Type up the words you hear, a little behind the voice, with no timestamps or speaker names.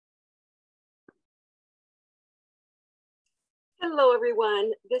Hello, everyone.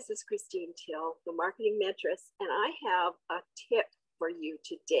 This is Christine Till, the Marketing Mentress, and I have a tip for you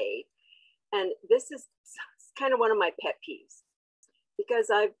today. And this is kind of one of my pet peeves because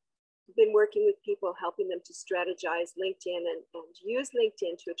I've been working with people, helping them to strategize LinkedIn and use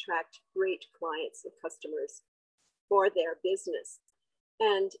LinkedIn to attract great clients and customers for their business.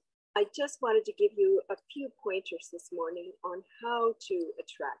 And I just wanted to give you a few pointers this morning on how to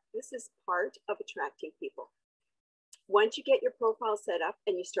attract. This is part of attracting people. Once you get your profile set up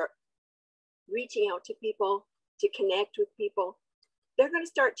and you start reaching out to people to connect with people, they're going to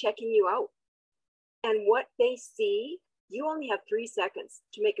start checking you out. And what they see, you only have 3 seconds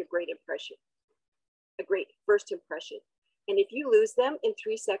to make a great impression, a great first impression. And if you lose them in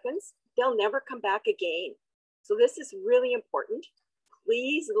 3 seconds, they'll never come back again. So this is really important.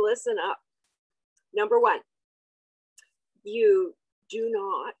 Please listen up. Number one, you do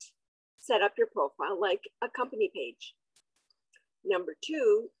not set up your profile like a company page. Number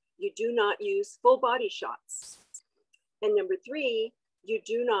two, you do not use full body shots. And number three, you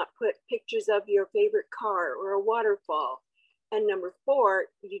do not put pictures of your favorite car or a waterfall. And number four,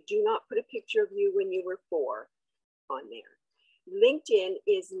 you do not put a picture of you when you were 4 on there. LinkedIn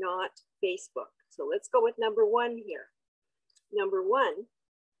is not Facebook. So let's go with number one here. Number one,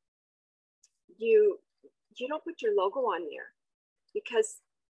 you don't put your logo on there because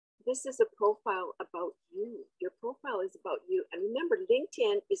this is a profile about you. Your profile is about you. And remember,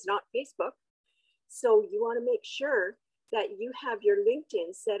 LinkedIn is not Facebook. So you want to make sure that you have your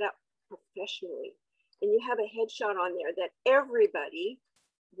LinkedIn set up professionally and you have a headshot on there that everybody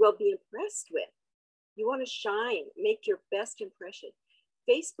will be impressed with. You want to shine, make your best impression.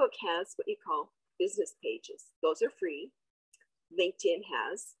 Facebook has what you call business pages. Those are free. LinkedIn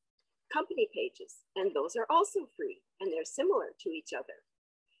has company pages, and those are also free, and they're similar to each other.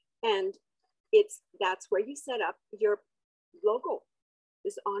 And that's where you set up your logo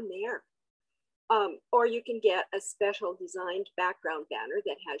is on there. Or you can get a special designed background banner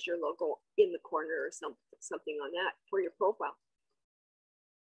that has your logo in the corner or something on that for your profile.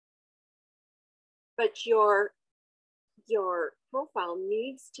 But your profile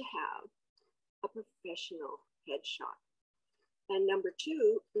needs to have a professional headshot. And number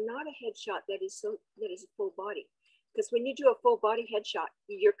two, not a headshot that is a full body. Because when you do a full body headshot,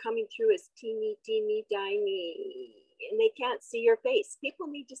 you're coming through as teeny, tiny, and they can't see your face. People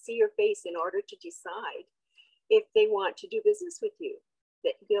need to see your face in order to decide if they want to do business with you.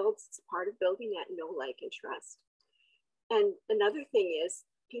 That builds part of building that know, like, and trust. And another thing is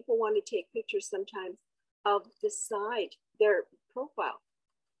people want to take pictures sometimes of the side, their profile,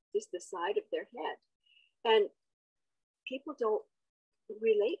 just the side of their head. And people don't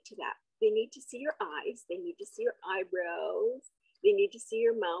relate to that. They need to see your eyes. They need to see your eyebrows. They need to see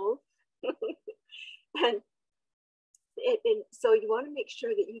your mouth. and so you want to make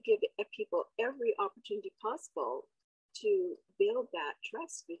sure that you give people every opportunity possible to build that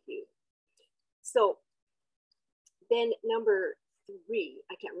trust with you. So then number three,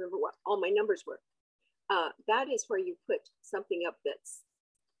 I can't remember what all my numbers were. That is where you put something up that's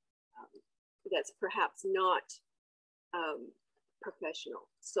perhaps not professional.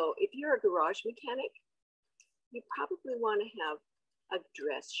 So if you're a garage mechanic, you probably want to have a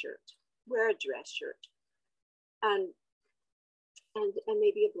dress shirt. Wear a dress shirt, and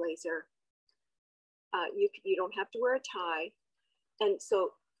maybe a blazer. You don't have to wear a tie, and so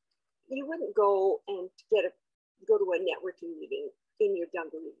you wouldn't go and go to a networking meeting in your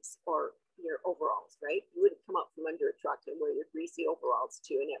dungarees or your overalls, right? You wouldn't come up from under a truck and wear your greasy overalls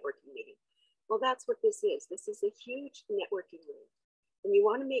to a networking meeting. Well, that's what this is. This is a huge networking room. And you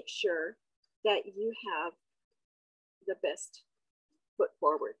want to make sure that you have the best foot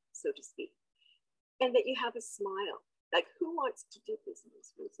forward, so to speak. And that you have a smile. Like, who wants to do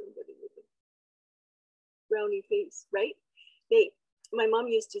business with somebody with a brownie face, right? My mom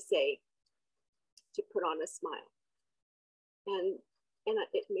used to say to put on a smile. And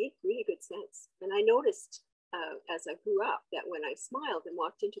it made really good sense. And I noticed as I grew up that when I smiled and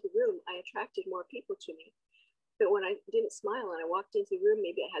walked into the room, I attracted more people to me. But when I didn't smile and I walked into the room,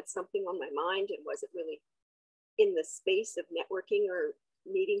 maybe I had something on my mind and wasn't really in the space of networking or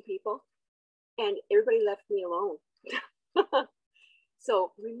meeting people, and everybody left me alone.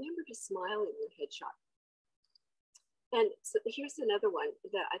 So remember to smile in your headshot. And so here's another one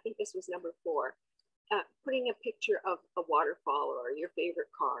that I think this was number 4. Putting a picture of a waterfall or your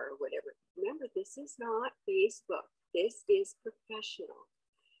favorite car or whatever. Remember, this is not Facebook. This is professional.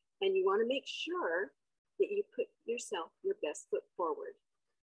 And you want to make sure that you put yourself, your best foot forward.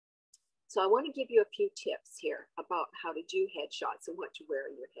 So I want to give you a few tips here about how to do headshots and what to wear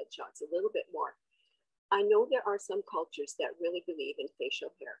in your headshots a little bit more. I know there are some cultures that really believe in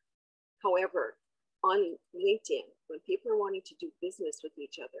facial hair. However, on LinkedIn, when people are wanting to do business with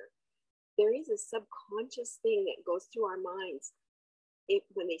each other, there is a subconscious thing that goes through our minds.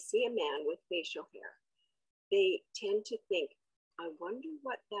 When they see a man with facial hair, they tend to think, I wonder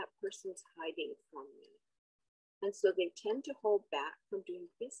what that person's hiding from me. And so they tend to hold back from doing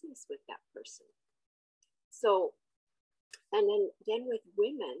business with that person. So, and then with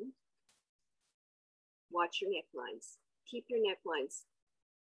women, watch your necklines. Keep your necklines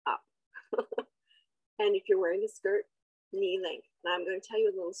up. And if you're wearing a skirt, knee length. And I'm going to tell you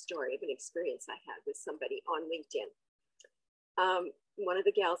a little story of an experience I had with somebody on LinkedIn. One of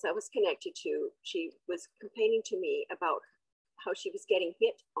the gals I was connected to, she was complaining to me about how she was getting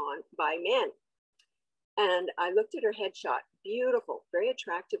hit on by men. And I looked at her headshot, beautiful, very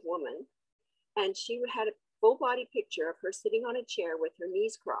attractive woman. And she had a full body picture of her sitting on a chair with her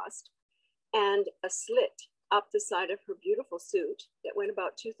knees crossed and a slit up the side of her beautiful suit that went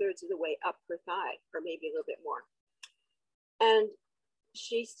about 2/3 of the way up her thigh, or maybe a little bit more. And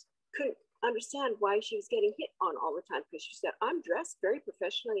she couldn't understand why she was getting hit on all the time, because she said, I'm dressed very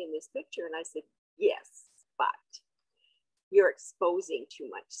professionally in this picture. And I said, yes, but you're exposing too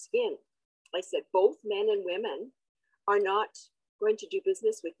much skin. I said, both men and women are not going to do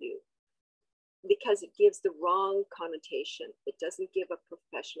business with you because it gives the wrong connotation. It doesn't give a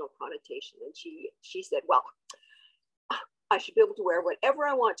professional connotation. And she said, well, I should be able to wear whatever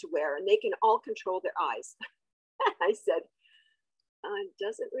I want to wear and they can all control their eyes. I said, it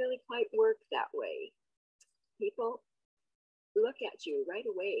doesn't really quite work that way. People look at you right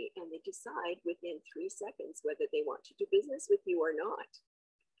away and they decide within 3 seconds whether they want to do business with you or not,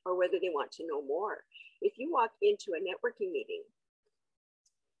 or whether they want to know more. If you walk into a networking meeting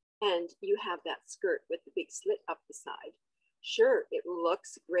and you have that skirt with the big slit up the side, sure, it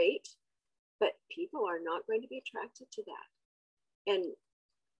looks great, but people are not going to be attracted to that. And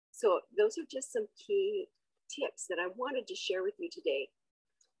so those are just some key tips that I wanted to share with you today,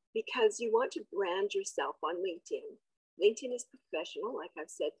 because you want to brand yourself on LinkedIn. LinkedIn is professional, like I've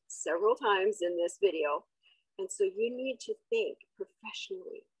said several times in this video. And so you need to think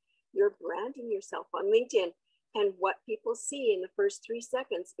professionally. You're branding yourself on LinkedIn, and what people see in the first 3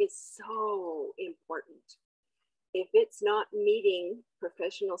 seconds is so important. If it's not meeting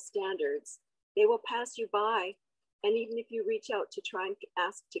professional standards, they will pass you by. And even if you reach out to try and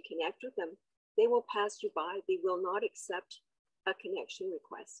ask to connect with them, they will pass you by. They will not accept a connection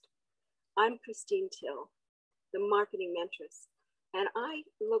request. I'm Christine Till, the Marketing Mentress, and I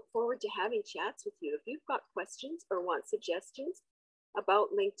look forward to having chats with you. If you've got questions or want suggestions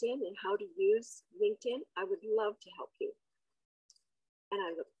about LinkedIn and how to use LinkedIn, I would love to help you. And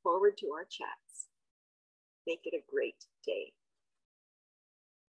I look forward to our chats. Make it a great day.